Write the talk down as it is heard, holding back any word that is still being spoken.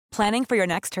Planning for your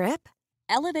next trip?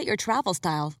 Elevate your travel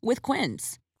style with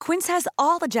Quince. Quince has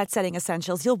all the jet-setting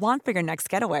essentials you'll want for your next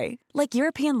getaway, like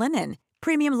European linen,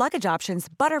 premium luggage options,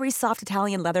 buttery soft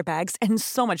Italian leather bags, and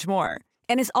so much more.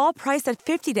 And is all priced at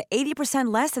 50 to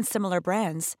 80% less than similar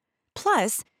brands.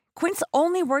 Plus, Quince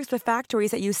only works with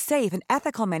factories that use safe and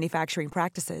ethical manufacturing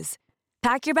practices.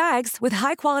 Pack your bags with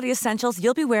high-quality essentials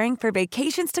you'll be wearing for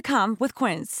vacations to come with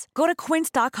Quince. Go to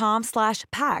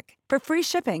quince.com/pack for free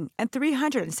shipping and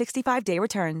 365-day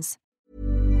returns.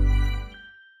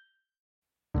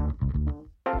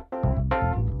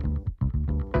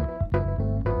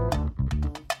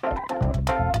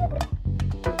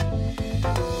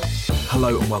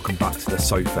 Hello and welcome back to the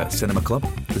Sofa Cinema Club.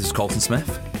 This is Colton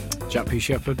Smith. Jack P.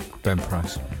 Shepherd. Ben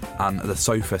Price. And the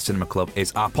Sofa Cinema Club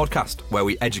is our podcast where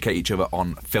we educate each other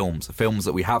on films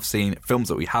that we have seen, films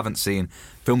that we haven't seen,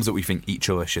 films that we think each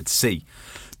other should see.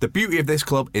 The beauty of this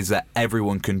club is that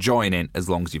everyone can join in as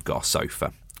long as you've got a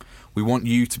sofa. We want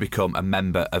you to become a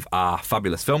member of our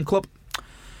fabulous film club.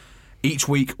 Each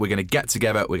week we're going to get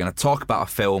together, we're going to talk about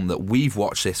a film that we've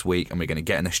watched this week, and we're going to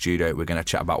get in the studio, we're going to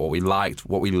chat about what we liked,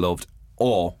 what we loved,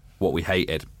 or what we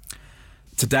hated.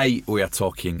 Today we are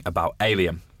talking about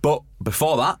Alien. But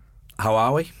before that, how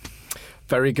are we?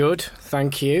 Very good,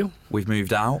 thank you. We've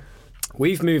moved out.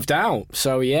 We've moved out,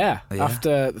 so yeah.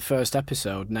 After the first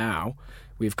episode now,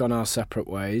 we've gone our separate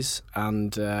ways,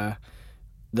 and the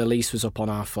lease was up on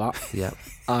our flat. Yep.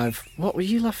 What were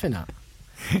you laughing at?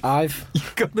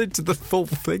 You've gone into the full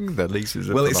thing, the leases.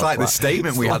 Well, it's like the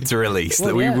statement we had to release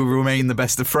that we will remain the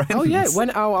best of friends. Oh yeah, it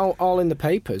went out all in the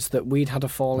papers that we'd had a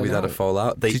falling out. We'd had a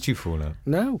fallout. Did you fall out?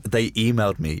 No. They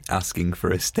emailed me asking for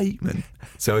a statement.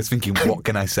 So I was thinking, what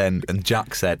can I send? And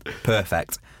Jack said,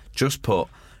 perfect. Just put,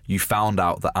 you found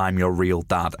out that I'm your real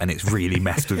dad, and it's really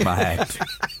messed with my head.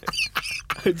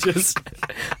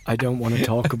 I don't want to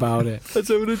talk about it. I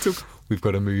don't want to talk. We've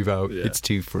got to move out. Yeah. It's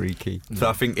too freaky. So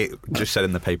I think it just said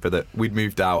in the paper that we'd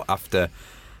moved out after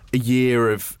a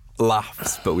year of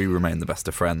laughs, but we remain the best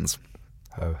of friends.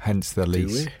 Oh, hence the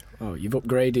lease. Oh, you've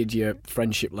upgraded your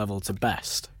friendship level to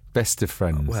best. Best of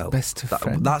friends. Well, best of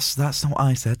friends. That's not what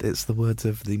I said. It's the words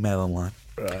of the Mail Online.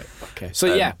 Right. Okay.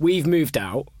 So yeah, we've moved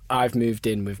out. I've moved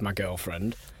in with my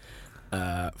girlfriend.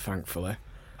 Thankfully.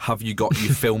 Have you got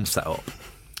your film set up?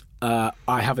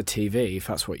 I have a TV, if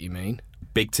that's what you mean.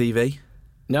 Big TV?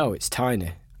 No, it's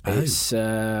tiny. Oh. It's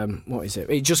what is it?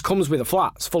 It just comes with a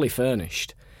flat. It's fully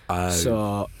furnished. Oh.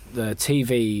 So the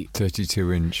TV,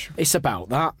 32-inch. It's about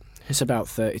that. It's about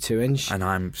 32-inch. And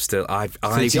I'm still. I've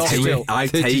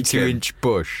 32-inch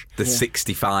bush. The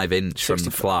 65-inch from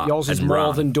the flat. Yours is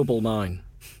more than double mine.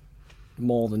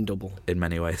 More than double in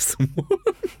many ways.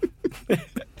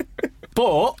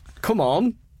 But come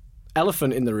on,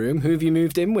 elephant in the room. Who have you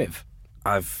moved in with?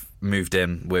 I've moved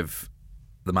in with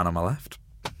the man on my left,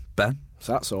 Ben.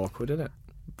 So that's awkward, isn't it?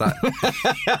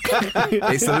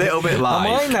 It's a little bit like.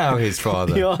 Am I now his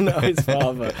father? You're not his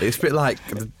father. It's a bit like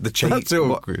the change. That's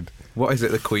awkward. What is it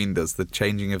the Queen does? The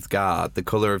changing of the guard, the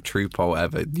colour of troop or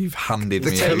whatever. You've handed me.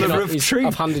 The colour of troop.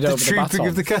 I've handed over the baton.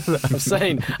 Of the colour. I'm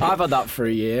saying I've had that for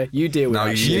a year. You deal with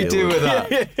that. You deal with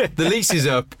that. The lease is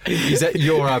up.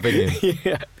 You're having him.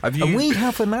 Yeah. And we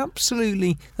have an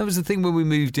absolutely. That was the thing when we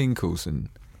moved in, Coulson.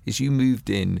 Is you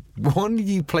moved in. One,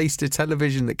 you placed a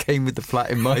television that came with the flat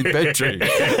in my bedroom.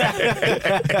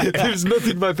 There was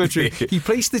nothing in my bedroom. You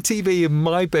placed the TV in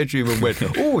my bedroom and went,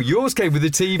 oh, yours came with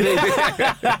the TV.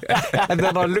 And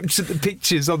then I looked at the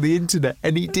pictures on the internet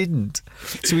and he didn't.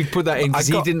 So we put that in because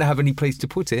he didn't have any place to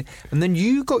put it. And then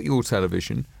you got your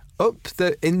television up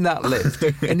in that lift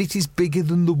and it is bigger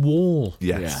than the wall.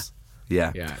 Yes.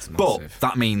 Yeah. It's massive. But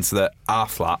that means that our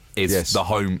flat is the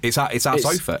home. It's our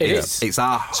sofa. It's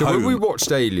our home. So when we watched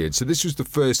Alien, so this was the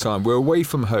first time we're away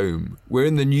from home. We're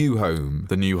in the new home.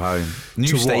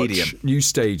 New stadium. New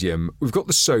stadium. We've got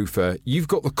the sofa. You've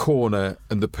got the corner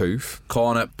and the poof.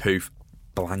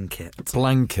 Blanket.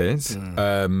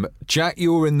 Jack,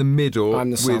 you're in the middle.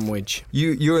 I'm the sandwich.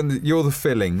 You're the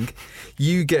filling.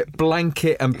 You get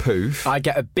blanket and poof. I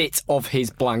get a bit of his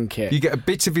blanket. You get a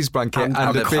bit of his blanket and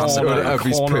a bit of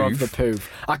his corner poof. Of the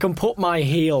poof. I can put my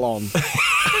heel on.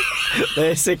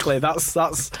 Basically, that's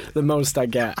the most I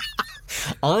get.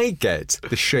 I get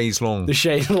the chaise longue. The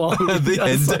chaise longue. At the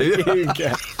end. What you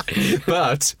get.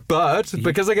 But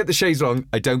because I get the chaise longue,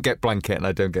 I don't get blanket and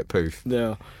I don't get poof.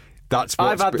 No.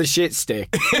 I've had the shit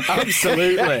stick.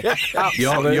 Absolutely.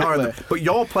 But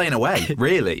you're playing away,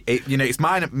 really. It's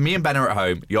mine. Me and Ben are at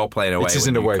home. You're playing away. It is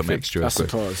an away fixture. I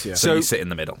suppose, yeah. So you sit in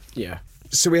the middle. Yeah.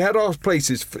 So we had our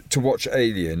places to watch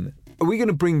Alien. Are we going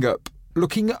to bring up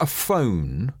looking at a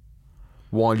phone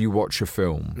while you watch a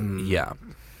film? Yeah.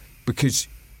 Because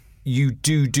you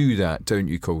do that, don't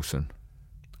you, Coulson?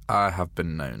 I have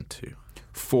been known to.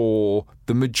 For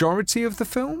the majority of the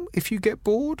film, if you get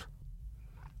bored?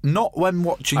 Not when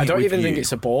watching it I don't with even you. think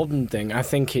it's a boredom thing. I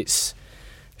think it's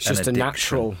just a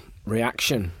natural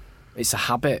reaction. It's a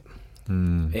habit.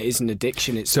 It is an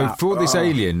addiction. It's So that, for this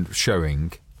Alien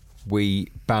showing, we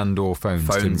banned all phones,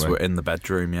 Phones didn't we? were in the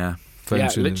bedroom, yeah.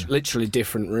 Phones were in- literally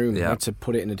different room. Yeah. I had to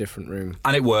put it in a different room.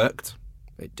 And it worked.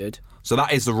 It did. So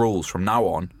that is the rules from now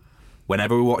on.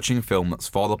 Whenever we're watching a film that's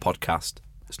for the podcast,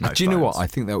 there's no Do you know what? phones. I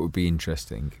think that would be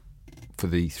interesting for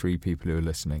the 3 people who are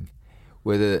listening.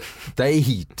 Whether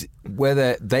they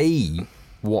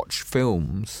watch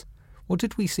films. What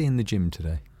did we see in the gym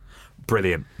today?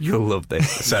 Brilliant. You'll love this.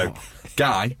 So,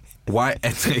 Guy,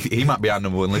 he might be our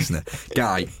number 1 listener.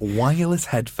 Guy, wireless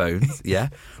headphones, yeah?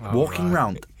 Walking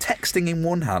around, texting in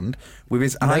one hand with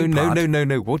his iPad.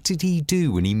 No. What did he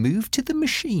do when he moved to the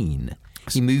machine?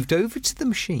 He moved over to the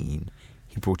machine.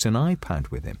 He brought an iPad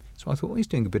with him. So I thought, he's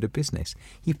doing a bit of business.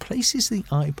 He places the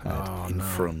iPad In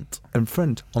front. in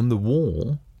front on the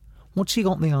wall. What's he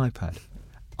got on the iPad?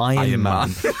 Iron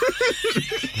Man.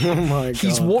 Oh my god.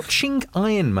 He's watching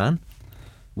Iron Man,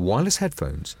 wireless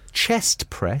headphones, chest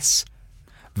press,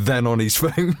 then on his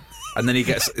phone. And then he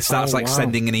starts wow.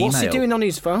 sending an email. What's he doing on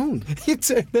his phone? You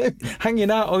don't know,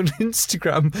 hanging out on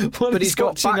Instagram while But he's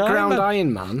got watching background Iron Man.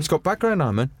 Iron Man. He's got background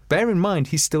Iron Man. Bear in mind,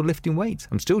 he's still lifting weights.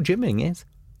 I'm still gymming it.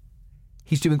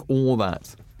 He's doing all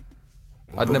that.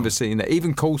 I'd never seen that.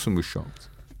 Even Coulson was shocked.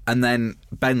 And then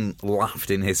Ben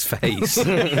laughed in his face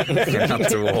and had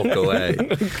to walk away.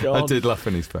 I did laugh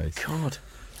in his face. God.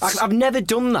 I've never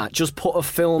done that. Just put a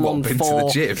film on been to for. the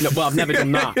gym? No, well, I've never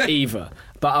done that either.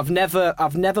 But I've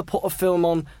never put a film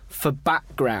on for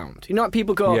background. You know, like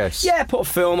people go, Yes. yeah, put a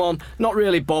film on. Not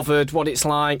really bothered what it's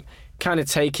like. Kind of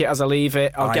take it as I leave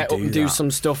it. I'll I get up do and do that.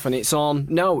 some stuff, and it's on.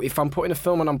 No, if I'm putting a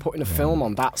film on, I'm putting a film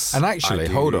on. That's And actually, I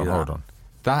do hold do on. that.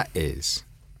 That is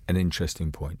an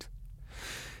interesting point.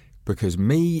 Because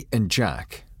me and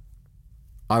Jack,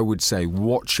 I would say,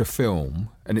 watch a film,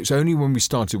 and it's only when we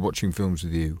started watching films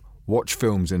with you, watch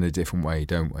films in a different way,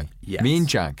 don't we? Yes. Me and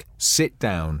Jack sit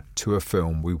down to a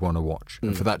film we want to watch.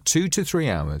 And for that 2 to 3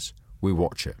 hours, we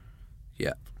watch it.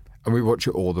 Yeah. And we watch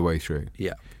it all the way through.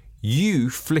 Yeah. You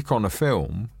flick on a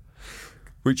film,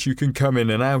 which you can come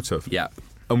in and out of. Yeah.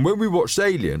 And when we watched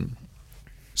Alien,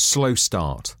 slow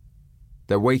start.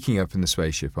 They're waking up in the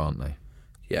spaceship, aren't they?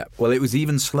 Yeah. Well, it was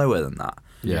even slower than that.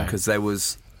 Yeah. Because there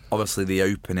was obviously the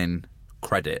opening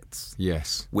credits,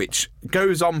 Yes. which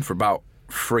goes on for about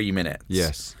 3 minutes.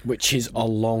 Yes. which is a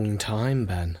long time,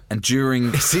 Ben. And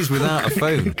during This is without a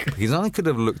phone. Because I could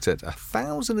have looked at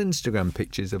 1,000 Instagram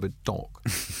pictures of a dog.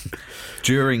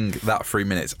 during that 3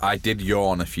 minutes, I did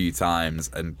yawn a few times,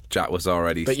 and Jack was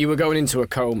already. But you were going into a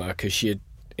coma because you'd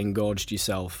engorged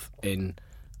yourself in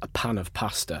a pan of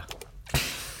pasta,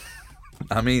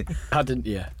 I mean, hadn't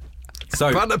you?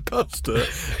 so Pan of pasta.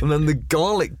 And then the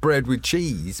garlic bread with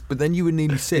cheese. But then you were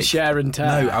nearly sick. Share and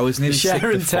tear. No, I was nearly the share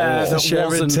sick and tear before. that Share and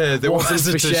wasn't, tear. There wasn't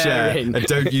wasn't for a share. sharing. And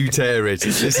don't you tear it.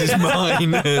 This is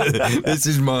mine. This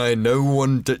is mine. No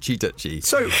one touchy.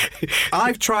 So,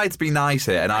 I've tried to be nice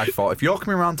here, and I thought, if you're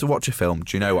coming around to watch a film,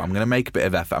 do you know what? I'm going to make a bit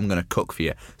of effort. I'm going to cook for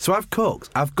you. So I've cooked.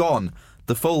 I've gone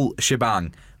the full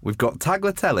shebang. We've got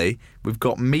tagliatelle, we've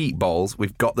got meatballs,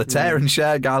 we've got the tear and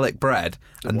share garlic bread,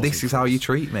 and this is how you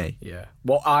treat me. Yeah.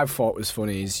 What I thought was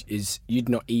funny is you'd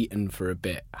not eaten for a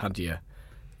bit, had you?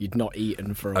 You'd not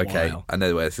eaten for a Okay, while. I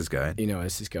know where this is going. You know where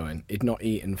this is going. He'd not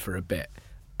eaten for a bit,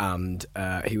 and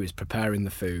he was preparing the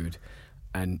food,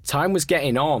 and time was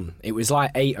getting on. It was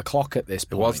like 8 o'clock at this It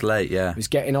point. was late, yeah. It was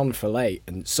getting on for late,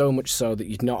 and so much so that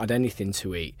you'd not had anything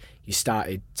to eat. You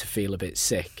started to feel a bit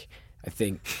sick. I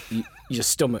think your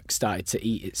stomach started to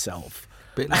eat itself.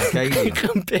 Bit like Alien.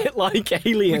 A bit like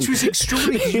Alien. Which was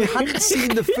extraordinary because you hadn't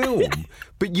seen the film,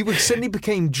 but you suddenly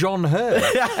became John Hurt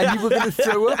and you were going to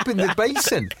throw up in the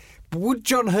basin. Would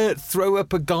John Hurt throw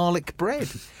up a garlic bread?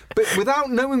 But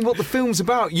without knowing what the film's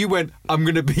about, you went, I'm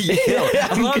going to be ill.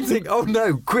 And I'm thinking, oh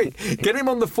no, quick, get him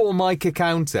on the Formica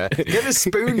counter, get a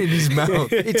spoon in his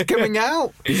mouth. It's coming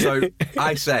out. So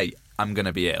I say, I'm going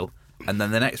to be ill. And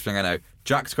then the next thing I know,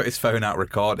 Jack's got his phone out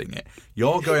recording it.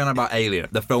 You're going on about Alien,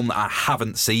 the film that I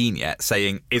haven't seen yet,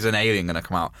 saying, is an alien going to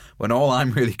come out? When all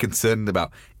I'm really concerned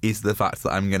about is the fact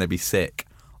that I'm going to be sick.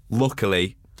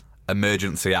 Luckily,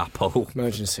 emergency apple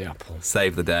Emergency apple.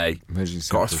 saved the day.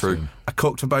 Emergency got us apple through. saved. I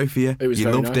cooked for both of you. It was you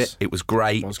very loved nice. it. It was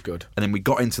great. It was good. And then we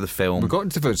got into the film. We got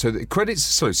into the film. So the credits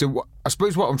are slow. So I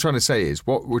suppose what I'm trying to say is,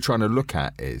 what we're trying to look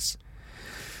at is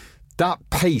that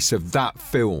pace of that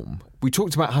film. We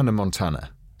talked about Hannah Montana.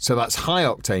 So that's high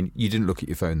octane. You didn't look at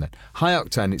your phone then. High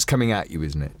octane, it's coming at you,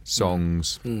 isn't it?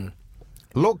 Songs. A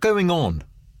lot going on.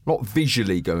 A lot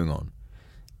visually going on.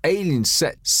 Alien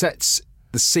sets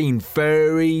the scene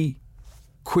very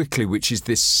quickly, which is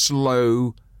this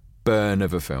slow burn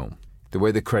of a film. The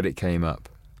way the credit came up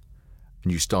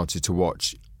and you started to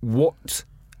watch. What,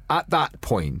 at that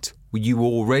point, were you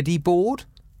already bored?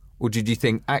 Or did you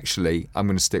think, actually, I'm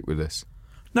going to stick with this?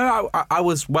 No, I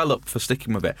was well up for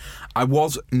sticking with it. I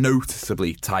was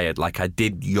noticeably tired. Like, I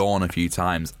did yawn a few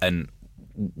times, and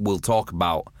we'll talk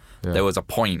about... Yeah. There was a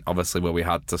point, obviously, where we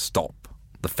had to stop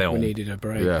the film. We needed a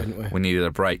break, didn't we? We needed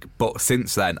a break. But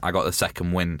since then, I got the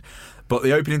second wind. But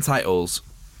the opening titles...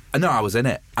 No, I was in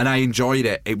it, and I enjoyed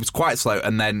it. It was quite slow,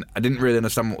 and then I didn't really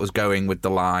understand what was going with the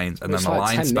lines, and then the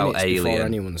lines spelled alien. Before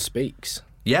anyone speaks.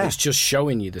 Yeah. It's just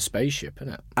showing you the spaceship,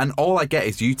 isn't it? And all I get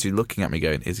is you two looking at me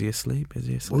going, is he asleep? Is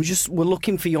he asleep? We're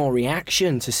looking for your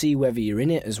reaction to see whether you're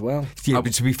in it as well. Yeah,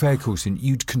 but to be fair, Coulson,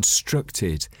 you'd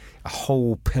constructed a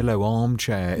whole pillow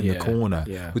armchair in the corner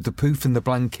with the poof and the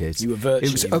blanket. You were virtually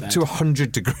It was up to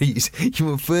 100 degrees. You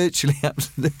were virtually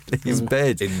absolutely in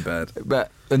bed. In bed.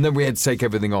 And then we had to take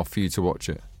everything off for you to watch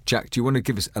it. Jack, do you want to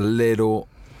give us a little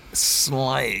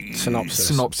slight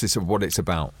synopsis of what it's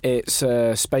about? It's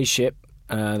a spaceship.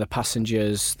 The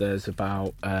passengers, there's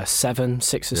about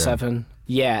 6 or 7.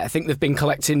 Yeah, I think they've been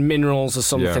collecting minerals or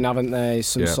something, haven't they?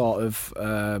 Some sort of,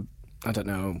 I don't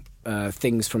know,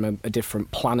 things from a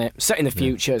different planet. Set in the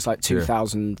future, it's like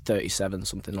 2037,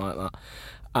 something like that.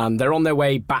 And they're on their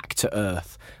way back to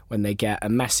Earth when they get a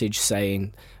message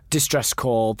saying, distress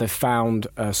call, they've found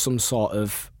some sort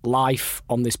of life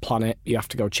on this planet, you have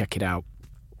to go check it out.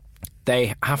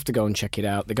 They have to go and check it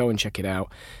out. They go and check it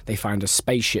out. They find a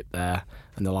spaceship there,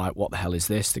 and they're like, what the hell is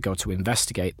this? They go to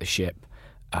investigate the ship,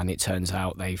 and it turns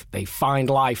out they find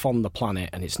life on the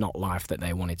planet, and it's not life that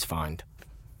they wanted to find.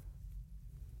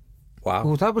 Wow.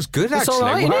 Well, that was good, actually. All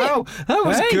right, wow, that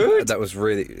was good. That was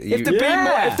really...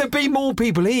 If there'd been more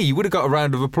people here, you would have got a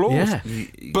round of applause. Yeah.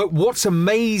 But what's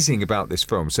amazing about this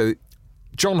film, so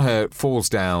John Hurt falls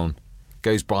down,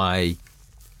 goes by...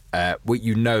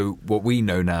 what we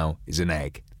know now is an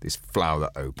egg, this flower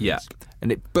that opens. Yeah.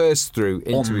 And it bursts through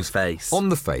into his face. On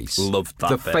the face. Loved that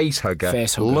bit. The face hugger.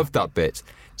 Loved that bit.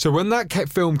 So when that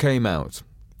film came out,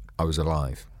 I was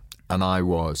alive. And I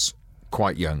was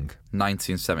quite young.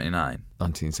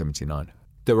 1979.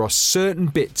 There are certain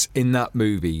bits in that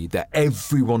movie that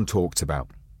everyone talked about.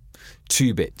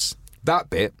 2 bits. That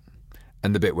bit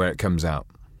and the bit where it comes out.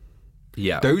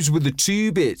 Yeah. Those were the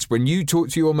 2 bits when you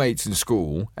talked to your mates in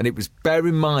school, and it was, bear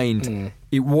in mind,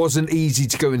 it wasn't easy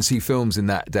to go and see films in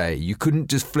that day. You couldn't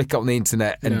just flick on the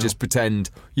internet and just pretend,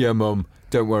 yeah, Mum,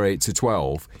 don't worry, it's a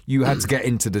 12. You had to get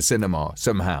into the cinema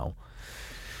somehow.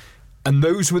 And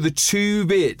those were the 2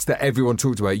 bits that everyone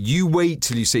talked about. You wait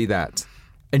till you see that.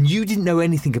 And you didn't know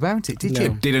anything about it, did you?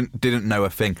 Didn't know a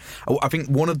thing. I think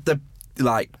one of the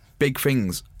big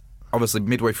things, obviously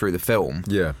midway through the film,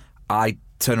 I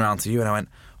turned around to you and I went,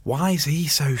 why is he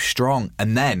so strong?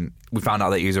 And then we found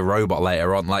out that he was a robot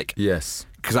later on. Yes.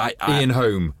 Because Ian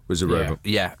Holm was a robot.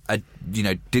 Yeah. I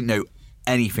didn't know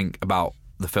anything about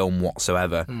the film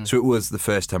whatsoever. So it was the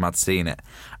first time I'd seen it.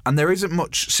 And there isn't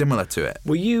much similar to it.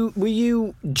 Were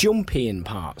you jumpy in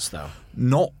parts, though?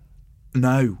 Not.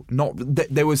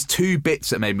 There was 2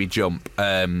 bits that made me jump.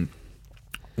 One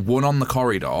on the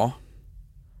corridor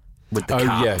with the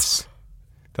cat. Oh, yes.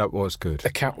 That was good.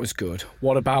 The cat was good.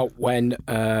 What about when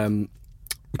Dallas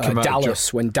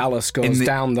goes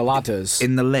down the ladders?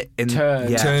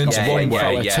 turns the wrong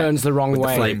way. Turns the wrong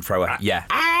way. The flamethrower. Yeah.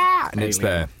 And it's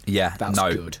there. Yeah. That's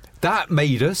good. That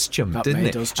made us jump, didn't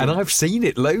it? And I've seen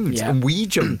it loads, and we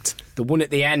jumped. The one at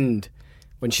the end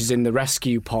when she's in the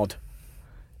rescue pod,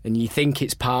 and you think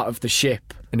it's part of the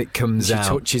ship, and it comes out. She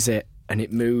touches it, and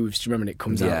it moves. Do you remember? And it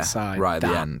comes outside. Right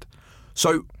at the end.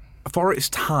 So. For its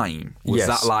time, was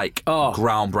that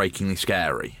groundbreakingly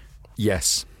scary?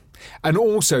 Yes. And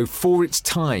also, for its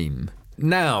time,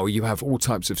 now you have all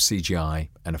types of CGI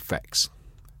and effects.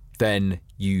 Then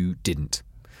you didn't.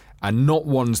 And not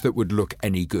ones that would look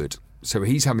any good. So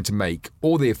he's having to make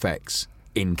all the effects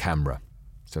in camera.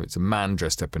 So it's a man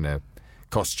dressed up in a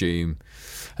costume.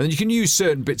 And then you can use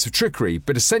certain bits of trickery,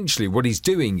 but essentially what he's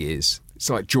doing is, it's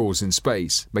like Jaws in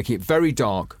space, making it very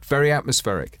dark, very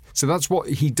atmospheric. So that's what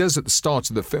he does at the start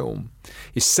of the film,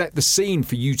 is set the scene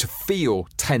for you to feel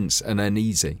tense and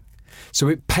uneasy. So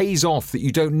it pays off that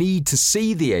you don't need to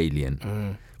see the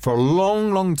alien for a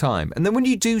long, long time. And then when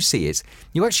you do see it,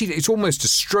 it's almost a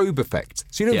strobe effect.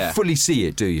 So you don't fully see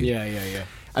it, do you? Yeah.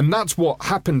 And that's what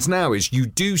happens now is you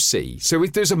do see. So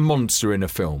if there's a monster in a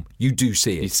film, you do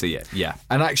see it. You see it, yeah.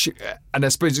 And actually, and I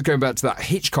suppose it's going back to that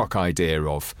Hitchcock idea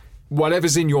of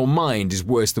whatever's in your mind is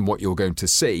worse than what you're going to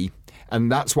see.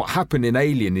 And that's what happened in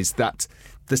Alien, is that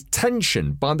the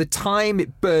tension, by the time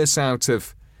it bursts out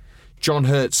of John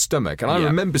Hurt's stomach, and I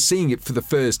remember seeing it for the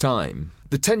first time,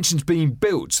 the tension's being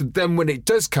built. So then when it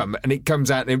does come and it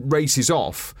comes out and it races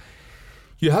off,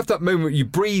 you have that moment where you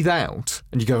breathe out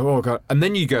and you go, oh, God. And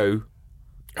then you go,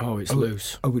 oh, it's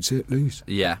loose. Oh, it's loose.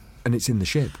 Yeah. And it's in the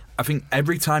ship. I think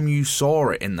every time you saw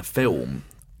it in the film,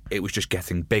 it was just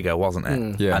getting bigger, wasn't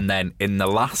it? Yeah. And then in the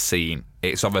last scene,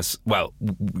 it's almost, well,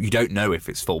 you don't know if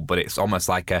it's full, but it's almost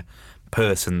like a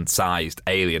person-sized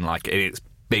alien. Like, it's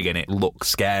big and it looks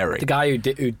scary. The guy who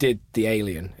did the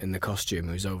alien in the costume,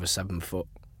 who's over 7 foot.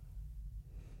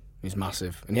 He's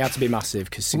massive. And he had to be massive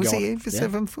because Sigourney... Was he over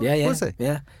 7 foot? Yeah. Was he?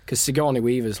 Yeah. Because Sigourney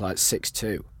Weaver's like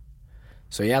 6'2".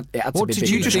 So it had to What be did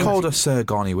bigger you just than call her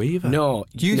Sigourney Weaver? No.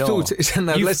 You thought it...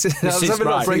 No, You- let's this have is a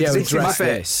right. break. Yeah, we address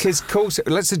this. Because Coulson,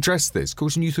 let's address this.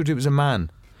 Coulson, you thought it was a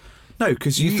man. No,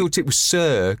 because You thought it was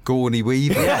Sir Gorney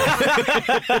Weaver.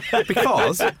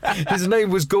 because His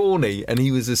name was Gorney and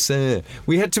he was a Sir.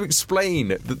 We had to explain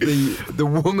that the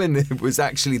woman was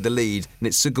actually the lead and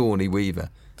it's Sigourney Weaver.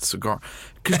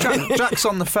 Because Jack's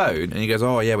on the phone and he goes,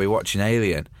 "Oh yeah, we're watching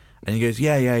Alien," and he goes,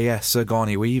 "Yeah,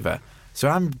 Sigourney Weaver." So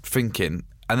I'm thinking,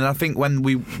 and then I think when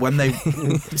they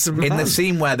in the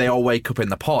scene where they all wake up in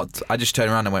the pod, I just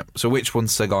turned around and went, "So which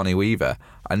one's Sigourney Weaver?"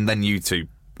 And then you two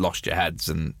lost your heads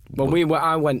and. Well,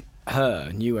 I went her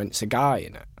and you went, it's a guy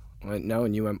in it. I went, no,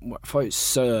 and you went, I thought it's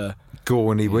Sir.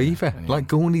 Gorney Weaver. Like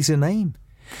Gorney's a name.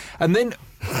 And then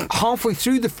halfway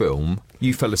through the film,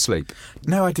 you fell asleep.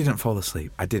 No, I didn't fall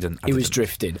asleep. I didn't. He was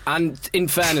drifting. And in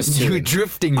fairness to You were him,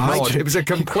 drifting hard. It was a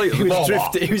complete he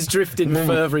was drifting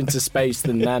further into space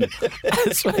than them.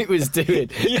 That's what he was doing.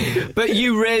 But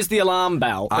you raised the alarm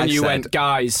bell and you said, went,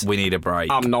 guys, we need a break.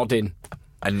 I'm nodding.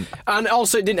 And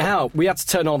also, it didn't help. We had to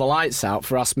turn all the lights out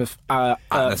for for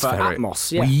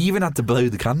Atmos. Yeah. We even had to blow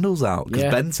the candles out because Yeah.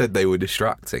 Ben said they were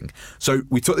distracting. So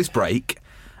we took this break,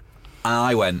 and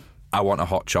I went, I want a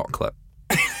hot chocolate.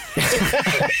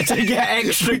 to get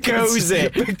extra cozy.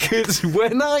 Because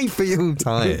when I feel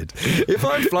tired, if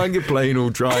I'm flying a plane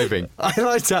or driving, I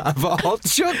like to have a hot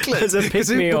chocolate As a because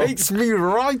it pick-me-up. makes me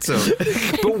right up.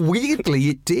 But weirdly,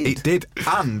 it did. It did,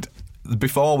 and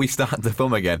before we started the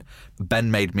film again,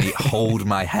 Ben made me hold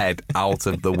my head out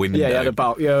of the window. Yeah, you had up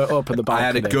at the balcony. I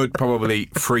had a good probably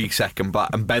 3-second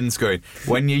back, and Ben's going,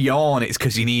 when you yawn, it's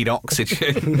because you need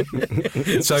oxygen.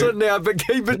 So Suddenly I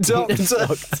became a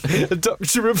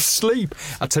doctor of sleep.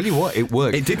 I tell you what, it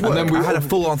worked. it did And work. then I had a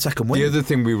full-on second wind. The other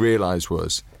thing we realised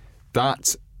was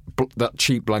that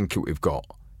cheap blanket we've got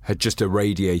had just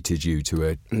irradiated you to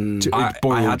it boiled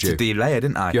I had you. to delayer,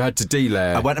 didn't I? You had to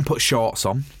delayer. I went and put shorts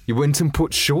on. You went and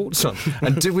put shorts on.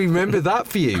 And do we remember that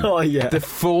for you? Oh, yeah. The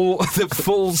full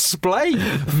splay.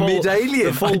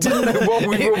 Mid-alien. I didn't know what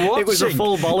we were watching. It was a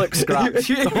full bollock scratch.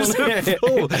 It was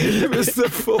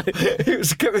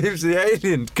the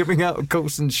alien coming out of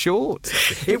Coulson's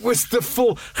shorts. It was the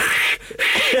full.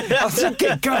 I was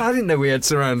thinking, God, I didn't know we had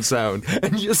surround sound.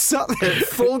 And you sat there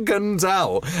full guns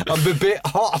out. I'm a bit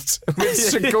hot. With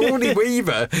Sigourney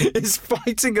Weaver is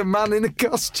fighting a man in a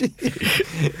costume.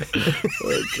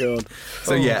 Oh, God.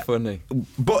 So yeah, funny.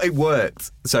 but it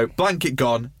worked. So blanket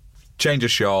gone, change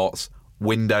of shorts,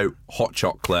 window, hot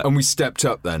chocolate, And we stepped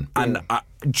up then. and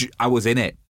I was in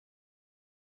it.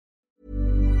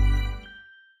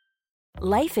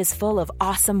 Life is full of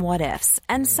awesome what-ifs,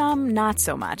 and some not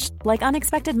so much, like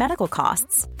unexpected medical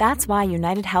costs. That's why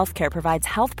United Healthcare provides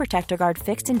Health Protector Guard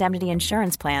fixed indemnity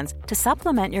insurance plans to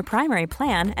supplement your primary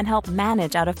plan and help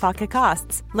manage out-of-pocket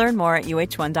costs. Learn more at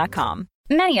uh1.com.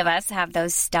 Many of us have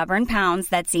those stubborn pounds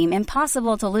that seem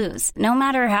impossible to lose, no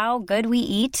matter how good we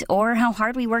eat or how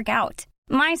hard we work out.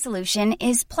 My solution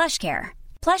is PlushCare.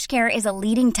 PlushCare is a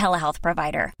leading telehealth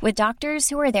provider with doctors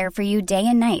who are there for you day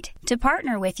and night to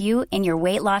partner with you in your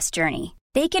weight loss journey.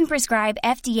 They can prescribe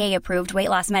FDA-approved weight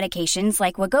loss medications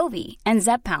like Wegovy and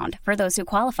Zepbound for those who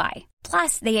qualify.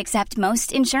 Plus, they accept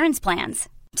most insurance plans.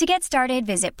 To get started,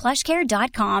 visit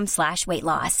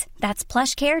plushcare.com/weightloss. That's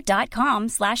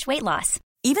plushcare.com/weightloss.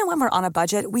 Even when we're on a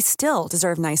budget, we still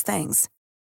deserve nice things.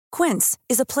 Quince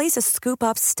is a place to scoop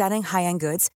up stunning high-end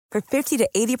goods for 50 to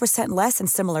 80% less than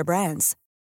similar brands.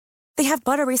 They have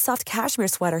buttery soft cashmere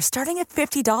sweaters starting at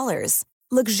 $50,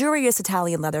 luxurious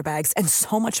Italian leather bags, and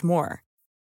so much more.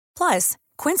 Plus,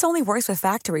 Quince only works with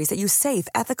factories that use safe,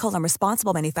 ethical, and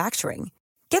responsible manufacturing.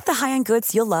 Get the high-end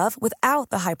goods you'll love without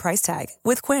the high price tag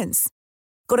with Quince.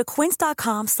 Go to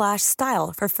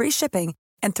quince.com/style for free shipping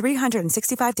and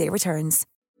 365-day returns.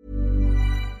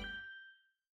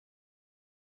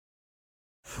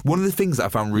 One of the things that I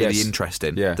found really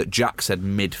interesting that Jack said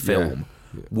mid-film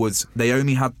was they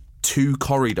only had 2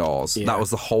 corridors. That was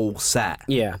the whole set.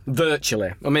 Yeah,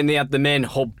 virtually. I mean, they had the main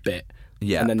hub bit,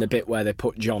 Yeah. and then the bit where they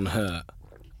put John Hurt,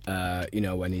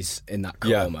 when he's in that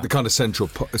coma. Yeah, the kind of central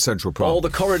part. All the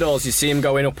corridors, you see him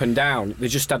going up and down, they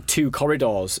just had 2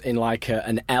 corridors in like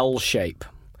an L shape.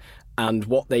 And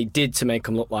what they did to make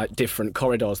them look like different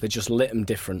corridors, they just lit them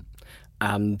different.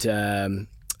 And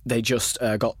they just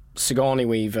got Sigourney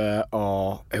Weaver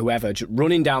or whoever just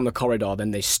running down the corridor,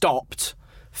 then they stopped,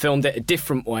 filmed it a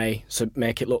different way to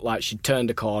make it look like she'd turned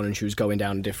a corner and she was going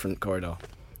down a different corridor.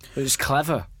 It was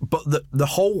clever. But the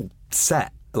whole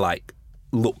set,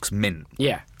 looks mint.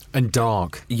 Yeah. And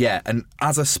dark. Yeah, and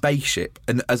as a spaceship,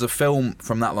 and as a film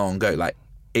from that long ago,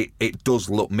 it does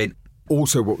look mint.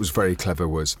 Also, what was very clever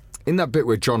was, in that bit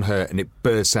where John Hurt and it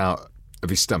bursts out of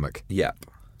his stomach, Yep.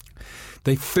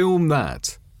 they film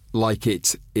that like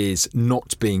it is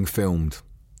not being filmed.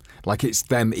 Like it's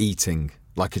them eating,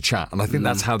 like a chat. And I think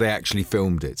that's how they actually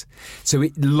filmed it. So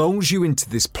it lulls you into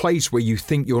this place where you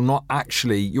think you're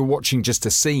watching just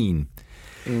a scene.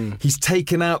 He's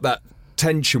taken out that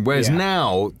tension, whereas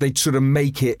now they sort of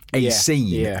make it a scene.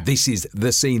 Yeah. This is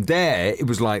the scene. There, it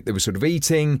was like they were sort of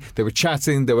eating, they were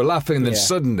chatting, they were laughing, and then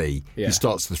suddenly he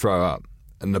starts to throw up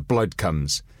and the blood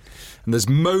comes. And there's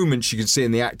moments you can see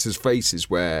in the actors' faces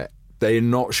where they're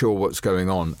not sure what's going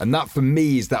on. And that, for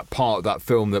me, is that part of that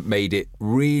film that made it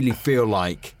really feel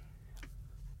like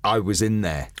I was in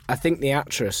there. I think the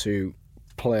actress who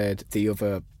played the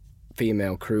other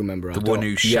female crew member, The one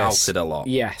who shouted a lot.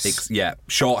 Yes.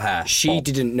 Short hair. She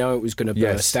didn't know it was going to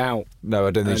burst out. No,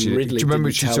 I don't think And she did. Ridley Do you remember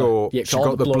didn't she tell saw? her. Yeah, she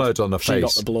got the blood on her face. She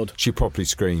got the blood. She properly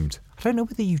screamed. I don't know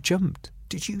whether you jumped.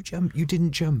 Did you jump? You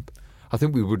didn't jump. I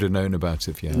think we would have known about it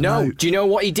if you had. No. Do you know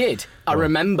what he did? I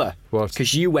remember. What?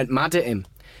 Because you went mad at him.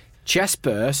 Chest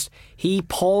burst. He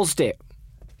paused it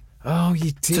Oh,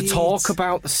 you did. to talk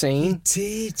about the scene. You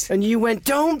did. And you went,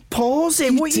 don't pause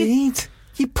it. You did.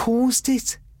 You paused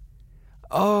it.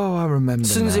 Oh, I remember.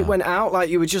 As soon as it now. went out, like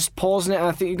you were just pausing it, and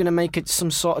I think you're going to make it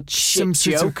some sort of shit Some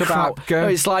sort of joke crap about. go. Oh,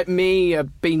 it's like me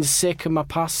being sick of my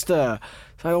pasta.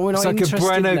 So we're not It's like a interested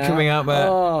Breno now. coming out there.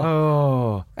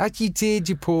 Oh. You did.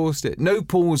 You paused it. No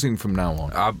pausing from now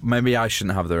on. Maybe I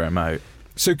shouldn't have the remote.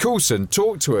 So, Coulson,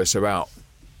 talk to us about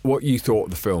what you thought of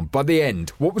the film. By the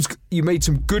end, you made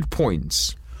some good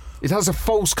points. It has a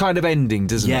false kind of ending,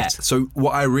 doesn't Yeah. it? So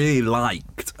what I really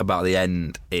liked about the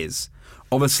end is,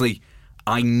 obviously,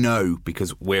 I know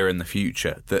because we're in the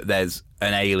future that there's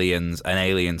an Aliens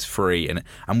 3,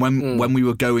 and when we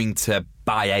were going to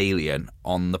buy Alien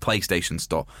on the PlayStation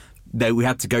store, we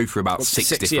had to go through about six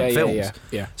different films.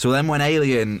 Yeah. So then when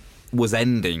Alien was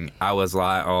ending, I was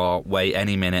like, oh wait,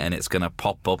 any minute and it's gonna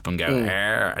pop up and go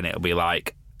and it'll be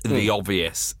like the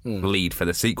obvious lead for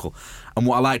the sequel. And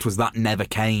what I liked was that never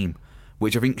came,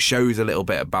 which I think shows a little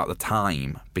bit about the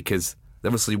time, because they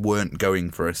obviously weren't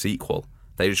going for a sequel.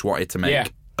 They just wanted to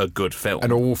make a good film.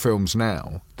 And all films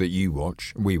now that we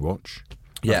watch,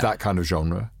 of that kind of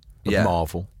genre, of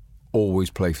Marvel, always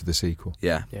play for the sequel.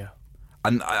 Yeah. Yeah.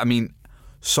 And I mean,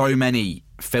 so many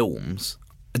films,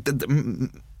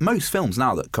 most films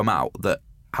now that come out that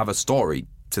have a story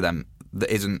to them that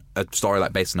isn't a story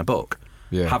like based on a book,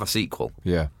 have a sequel.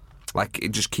 Yeah. Like,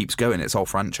 it just keeps going. It's all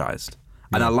franchised.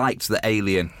 And I liked that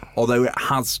Alien, although it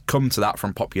has come to that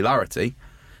from popularity,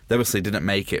 they obviously didn't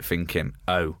make it thinking,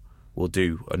 oh, we'll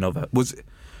do another. Was it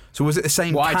the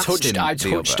same Well, casting? I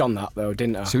touched on that, though,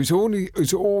 didn't I? So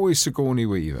it's always Sigourney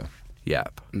Weaver.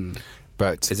 Yep.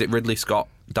 But Is it Ridley Scott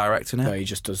directing it? No, he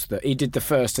just does he did the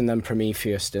first and then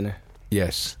Prometheus, didn't he?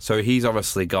 yes. So he's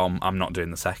obviously gone, I'm not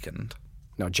doing the second.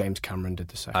 No, James Cameron did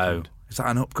the second. Oh. Is that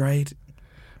an upgrade?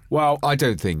 Well, I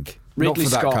don't think. Ridley not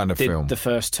for that Scott kind of did film. the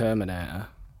first Terminator,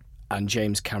 and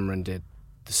James Cameron did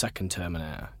the second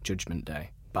Terminator, Judgment Day.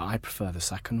 But I prefer the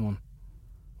second one.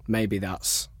 Maybe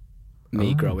that's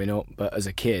me growing up, but as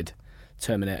a kid,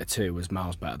 Terminator 2 was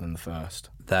miles better than the first.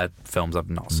 They're films I've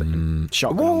not seen.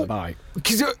 Shotgun on the bike.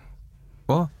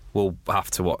 What? We'll have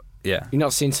to watch. Yeah. You've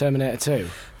not seen Terminator 2?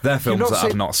 They're films not that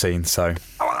I've seen- not seen, so.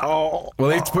 Well,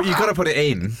 but you've got to put it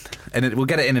in, and we'll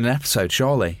get it in an episode,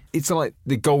 surely. It's like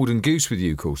the golden goose with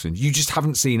you, Coulson. You just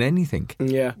haven't seen anything.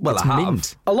 Yeah. Well, It's I have.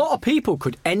 mint. A lot of people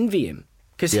could envy him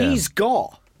because Yeah. he's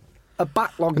got a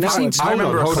backlog now. Hold on,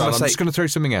 remember a hold on. I'm conversation- just going to throw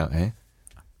something out here.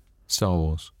 Star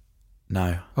Wars.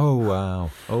 No. Oh, wow.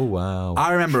 Oh, wow.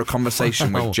 I remember a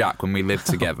conversation with Jack when we lived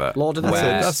together. Lord of the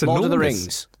where- That's Lord of the enormous.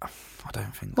 Rings. I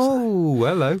don't think so. Oh,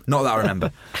 hello. Not that I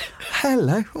remember.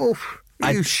 Hello. Oh,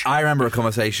 I remember a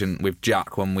conversation with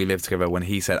Jack when we lived together when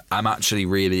he said, I'm actually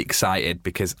really excited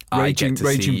because I get to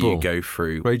see you go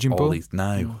through Raging all Bull? these.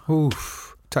 No.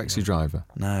 Oof. Taxi Driver.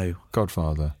 No.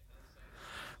 Godfather.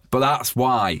 But that's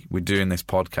why we're doing this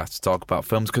podcast to talk about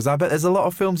films, because I bet there's a lot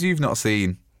of films you've not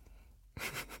seen.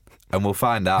 And we'll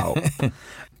find out.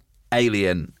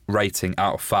 Alien rating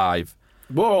out of 5.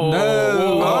 Whoa!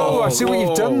 No! Oh, I see what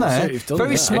you've done there.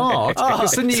 Very smart.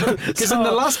 Because in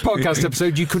the last podcast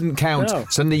episode you couldn't count. No.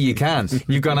 Suddenly you can.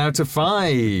 You've gone out of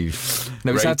 5.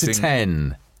 No, it's out of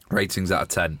 10. Ratings out of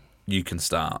 10. You can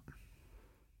start.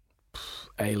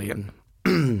 Alien.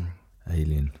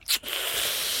 Alien.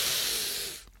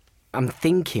 I'm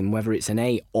thinking whether it's an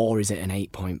 8 or is it an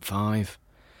 8.5.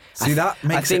 See, that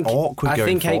makes it awkward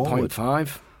going forward.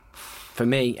 8.5. For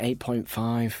me,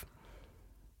 8.5.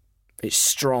 It's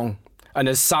strong. And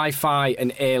as sci-fi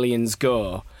and aliens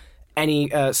go, any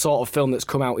sort of film that's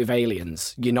come out with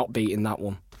aliens, you're not beating that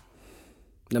one.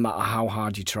 No matter how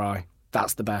hard you try.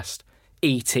 That's the best.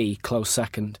 E.T., close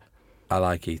second. I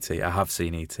like E.T. I have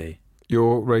seen E.T.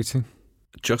 Your rating?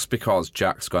 Just because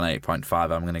Jack's gone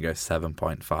 8.5, I'm going to go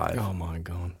 7.5. Oh, my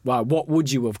God. Wow, what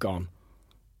would you have gone?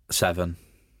 7.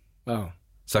 Oh.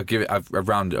 So I've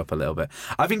rounded it up a little bit.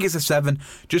 I think it's a 7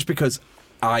 just because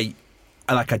I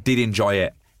did enjoy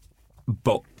it,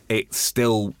 but it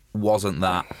still wasn't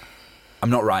that. I'm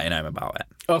not writing home about it.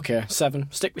 Okay,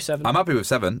 7. Stick with 7. I'm happy with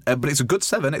 7, but it's a good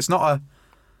 7. It's not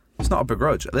a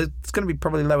begrudge. It's going to be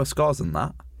probably lower scores than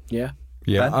that. Yeah.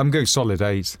 Yeah, Ben? I'm going solid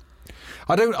 8.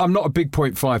 I'm not a big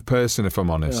 0.5 person, if I'm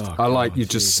honest. Oh, I like God, you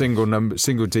just single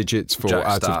digits for Jack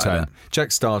out of 10. started it.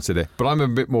 Jack started it, but I'm a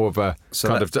bit more of a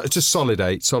just solid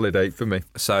 8 for me.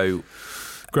 So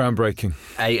Groundbreaking.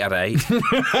 8 out of 8.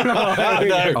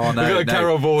 Oh, no. We've got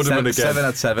Carol Vorderman again. 7 out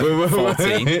of 7.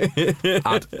 14.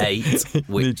 Add 8,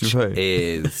 which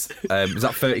is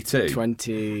that 32?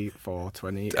 24,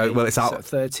 20. Well, it's out.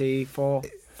 34,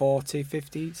 40,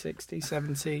 50, 60,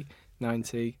 70,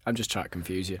 90. I'm just trying to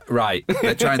confuse you. Right,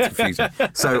 they're trying to confuse me.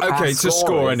 So okay, it's to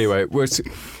score anyway. We'll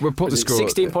put the score.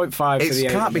 16.5 for the 8.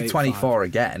 It can't be 24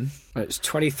 again. It's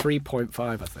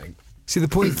 23.5, I think. See, the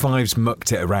 0.5's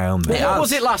mucked it around there. What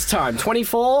was it last time?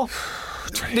 24?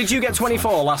 Did you get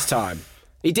 24 last time?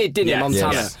 He did, didn't he,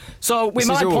 Montana? Yes. So with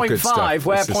my 0.5,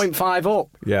 we're 0.5 up.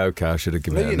 Yeah, okay, I should have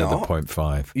given it another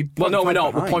 0.5. Well, no, we're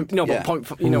not. We're but point. You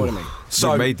know what I mean.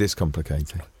 So you made this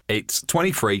complicated. It's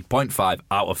 23.5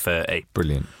 out of 30.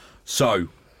 Brilliant. So,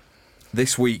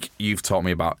 this week you've taught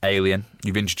me about Alien.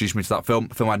 You've introduced me to that film,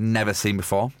 a film I'd never seen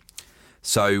before.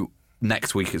 So,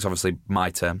 next week it's obviously my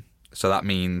turn. So that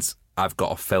means I've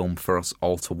got a film for us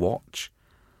all to watch.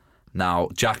 Now,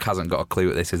 Jack hasn't got a clue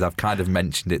what this is. I've kind of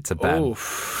mentioned it to Ben.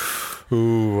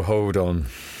 Ooh, hold on.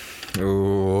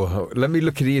 Ooh, let me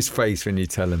look at his face when you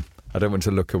tell him. I don't want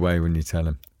to look away when you tell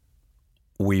him.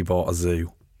 We Bought a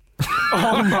Zoo.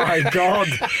 Oh my God.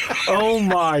 Oh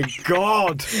my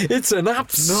God. It's an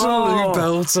absolute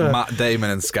belter. Matt Damon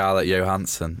and Scarlett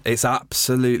Johansson. It's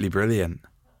absolutely brilliant.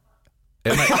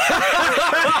 Can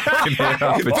hear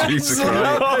our producer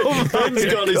crying. Ben's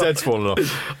got his head's falling off.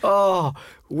 Oh,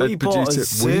 We Bought a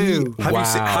Zoo.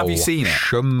 Have you seen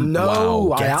it?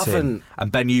 No, I haven't.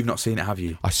 And Ben, you've not seen it, have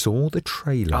you? I saw the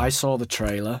trailer. I saw the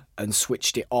trailer and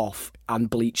switched it off and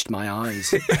bleached my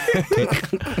eyes.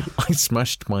 I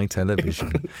smashed my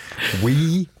television.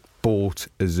 We Bought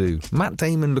a Zoo. Matt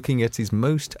Damon looking at his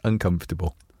most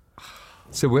uncomfortable.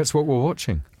 So that's what we're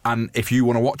watching. And if you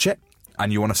want to watch it, and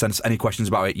you want to send us any questions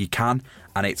about it, you can.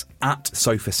 And it's at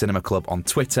Sofa Cinema Club on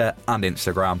Twitter and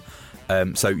Instagram.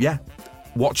 So, yeah,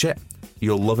 watch it.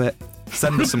 You'll love it.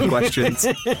 Send us some questions.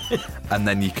 And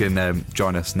then you can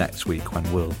join us next week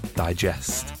when we'll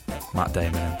digest Matt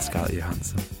Damon and Scarlett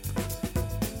Johansson.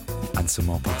 And some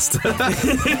more pasta.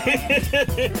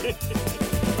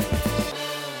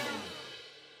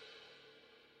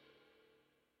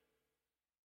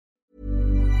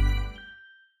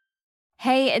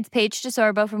 Hey, it's Paige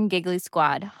DeSorbo from Giggly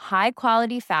Squad. High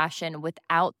quality fashion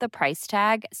without the price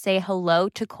tag. Say hello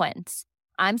to Quince.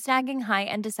 I'm snagging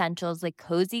high-end essentials like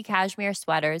cozy cashmere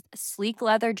sweaters, sleek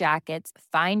leather jackets,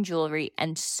 fine jewelry,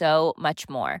 and so much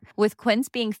more. With Quince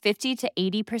being 50 to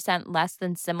 80% less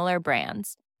than similar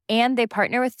brands. And they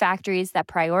partner with factories that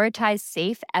prioritize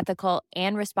safe, ethical,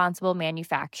 and responsible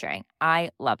manufacturing. I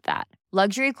love that.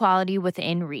 Luxury quality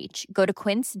within reach. Go to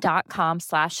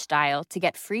quince.com/style to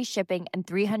get free shipping and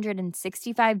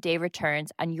 365-day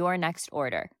returns on your next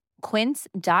order.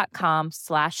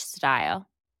 Quince.com/style.